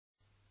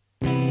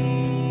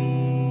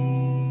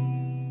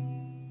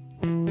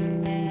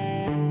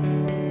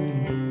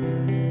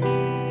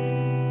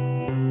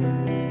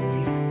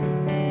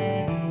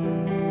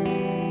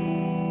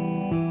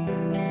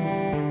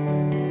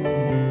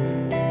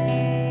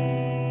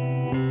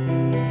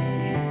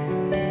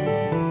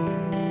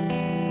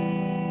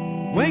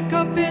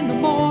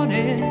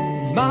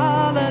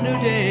smile a new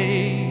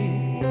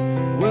day.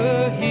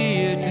 We're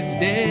here to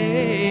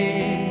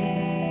stay.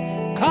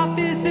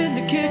 Coffee's in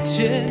the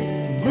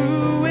kitchen,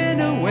 brewing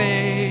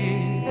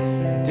away,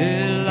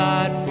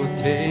 delightful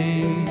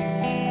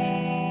taste.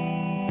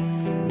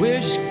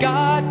 Wish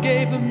God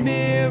gave a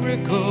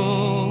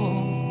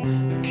miracle,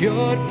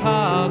 cured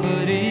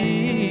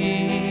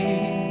poverty.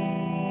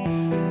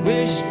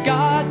 Wish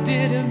God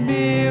did a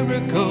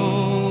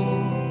miracle,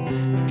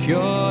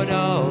 cured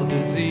all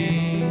disease.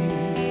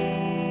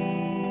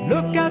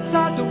 Look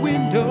outside the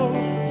window,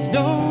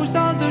 snow's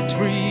on the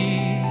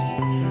trees,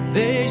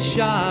 they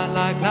shine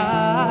like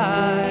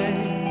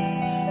lights.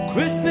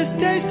 Christmas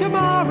Day's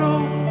tomorrow,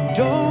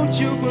 don't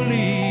you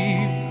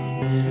believe?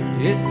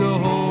 It's a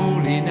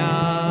holy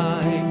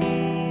night.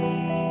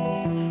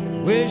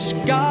 Wish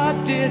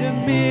God did a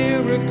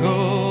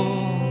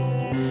miracle,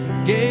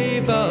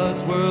 gave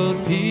us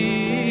world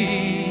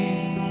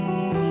peace.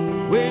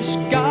 Wish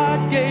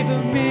God gave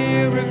a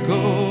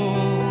miracle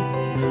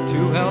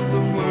to help the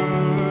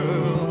world.